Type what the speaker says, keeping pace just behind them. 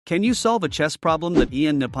Can you solve a chess problem that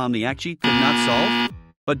Ian Nepomniachtchi could not solve?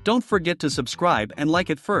 But don't forget to subscribe and like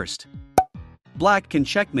it first. Black can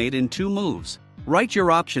checkmate in 2 moves. Write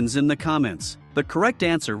your options in the comments. The correct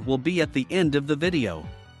answer will be at the end of the video.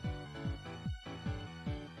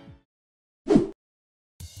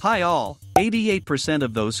 Hi all, 88%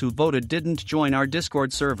 of those who voted didn't join our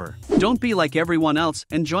Discord server. Don't be like everyone else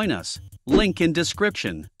and join us. Link in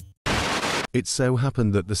description. It so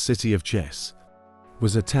happened that the city of Chess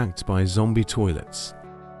was attacked by zombie toilets.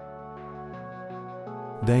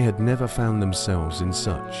 They had never found themselves in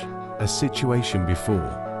such a situation before,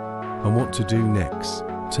 and what to do next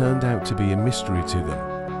turned out to be a mystery to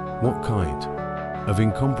them. What kind of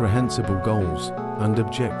incomprehensible goals and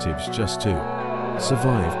objectives just to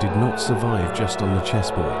survive did not survive just on the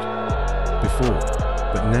chessboard before,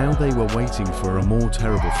 but now they were waiting for a more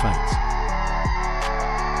terrible fate.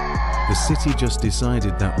 The city just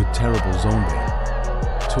decided that with terrible zombie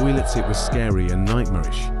toilets it was scary and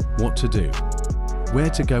nightmarish. What to do, where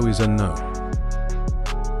to go is unknown.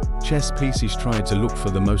 Chess pieces tried to look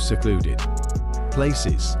for the most secluded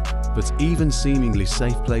places, but even seemingly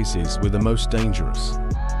safe places were the most dangerous.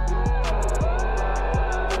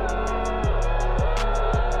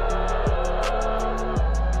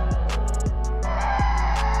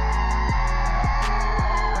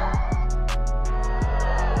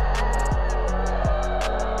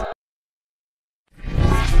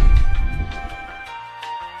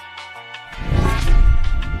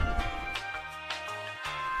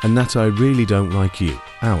 And that I really don't like you.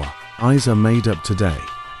 Our eyes are made up today,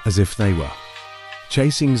 as if they were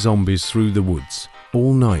chasing zombies through the woods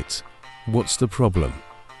all night. What's the problem?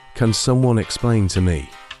 Can someone explain to me?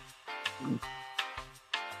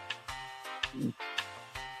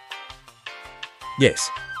 Yes,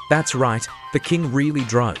 that's right, the king really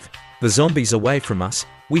drove the zombies away from us.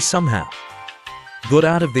 We somehow got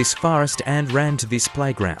out of this forest and ran to this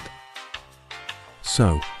playground.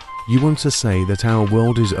 So, you want to say that our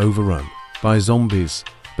world is overrun by zombies,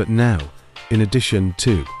 but now, in addition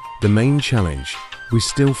to the main challenge, we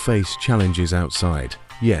still face challenges outside.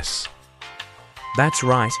 Yes. That's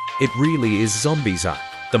right, it really is. Zombies are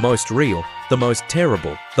the most real, the most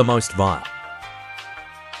terrible, the most vile.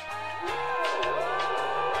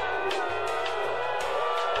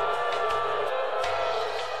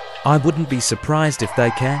 I wouldn't be surprised if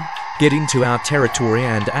they can get into our territory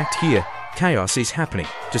and act here. Chaos is happening.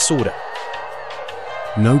 Disorder.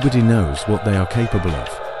 Nobody knows what they are capable of.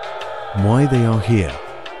 Why they are here.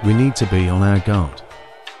 We need to be on our guard.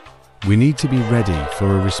 We need to be ready for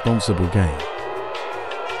a responsible game.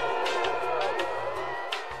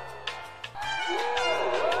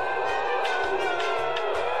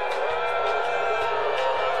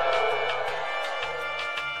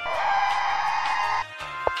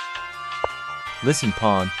 Listen,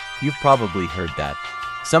 Pawn, you've probably heard that.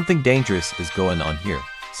 Something dangerous is going on here,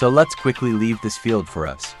 so let's quickly leave this field for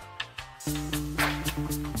us.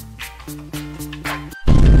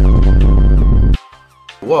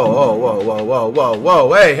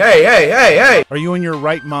 Whoa, hey! Are you in your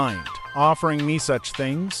right mind, offering me such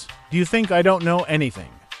things? Do you think I don't know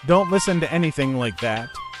anything? Don't listen to anything like that.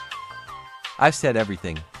 I've said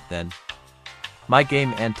everything, then. My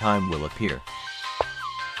game and time will appear.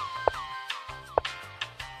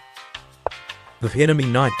 The enemy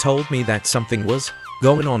knight told me that something was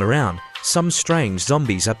going on around. Some strange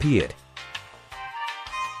zombies appeared.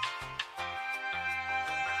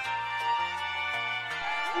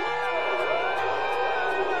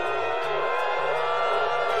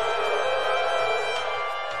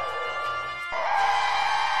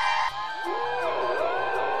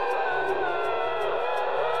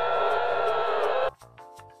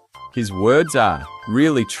 His words are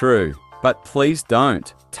really true, but please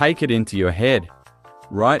don't take it into your head.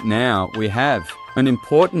 Right now, we have an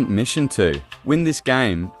important mission to win this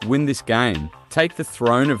game, take the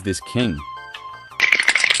throne of this king.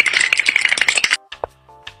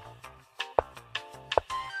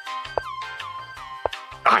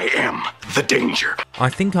 I am the danger. I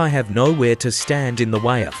think I have nowhere to stand in the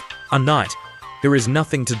way of a knight. There is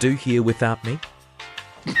nothing to do here without me.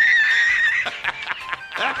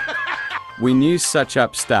 We knew such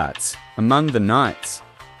upstarts among the knights,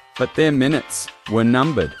 but their minutes were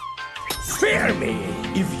numbered. Fear me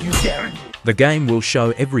if you dare. The game will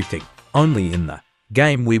show everything. Only in the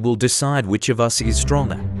game we will decide which of us is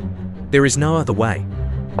stronger. There is no other way.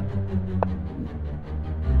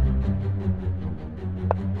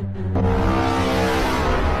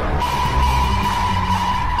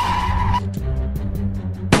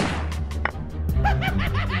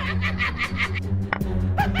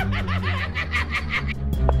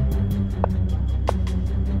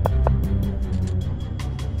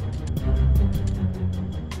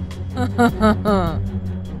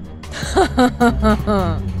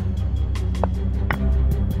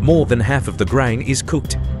 More than half of the grain is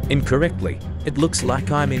cooked incorrectly. It looks like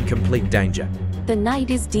I'm in complete danger. The knight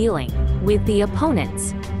is dealing with the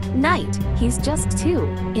opponents. Knight, he's just too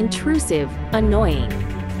intrusive, annoying.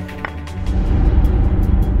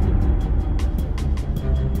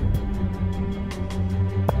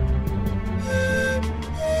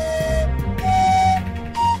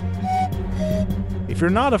 If you're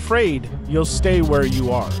not afraid, you'll stay where you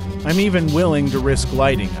are. I'm even willing to risk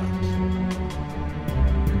lighting up.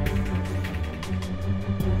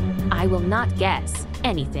 I will not guess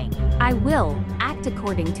anything. I will act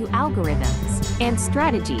according to algorithms and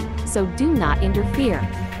strategy, so do not interfere.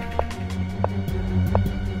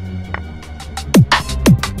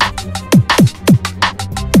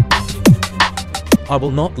 I will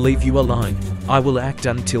not leave you alone. I will act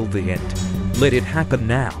until the end. Let it happen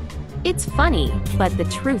now. It's funny, but the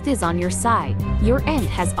truth is on your side. Your end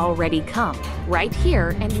has already come, right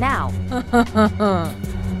here and now.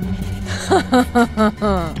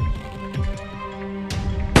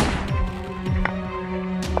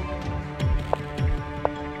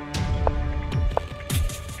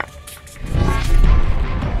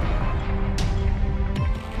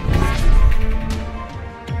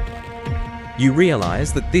 You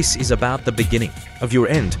realize that this is about the beginning of your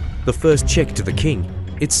end, the first check to the king.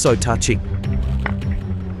 It's so touching.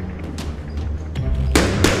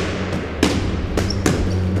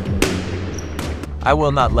 I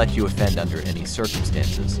will not let you offend under any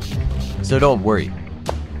circumstances, so don't worry.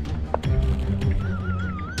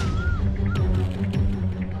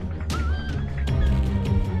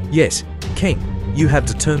 Yes, king, you have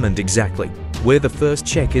determined exactly where the first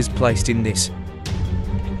check is placed in this.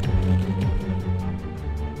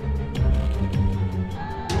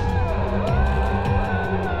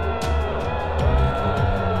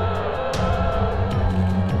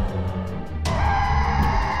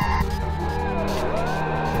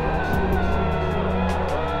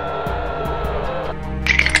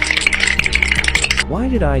 Why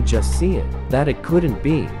did I just see it? That it couldn't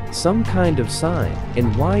be some kind of sign,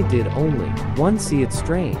 and why did only one see it?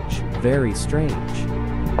 Strange, very strange.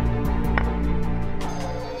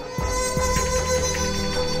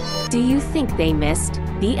 Do you think they missed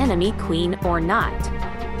the enemy queen or not?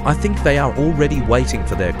 I think they are already waiting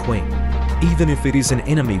for their queen. Even if it is an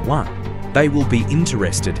enemy one, they will be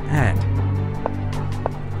interested and...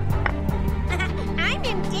 I'm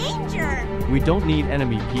in danger! We don't need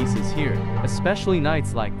enemy pieces here, especially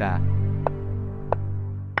knights like that.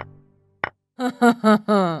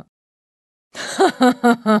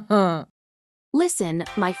 Listen,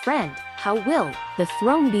 my friend, how will the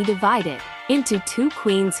throne be divided into two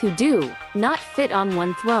queens who do not fit on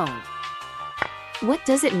one throne? What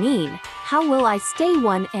does it mean? How will I stay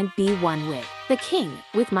one and be one with the king,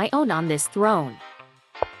 with my own on this throne?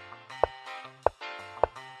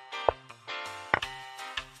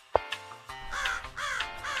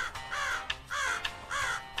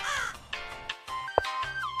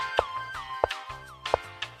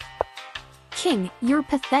 King, your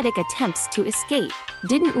pathetic attempts to escape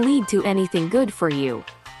didn't lead to anything good for you.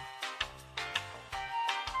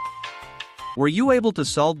 Were you able to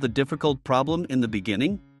solve the difficult problem in the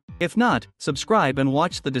beginning? If not, subscribe and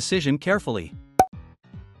watch the decision carefully.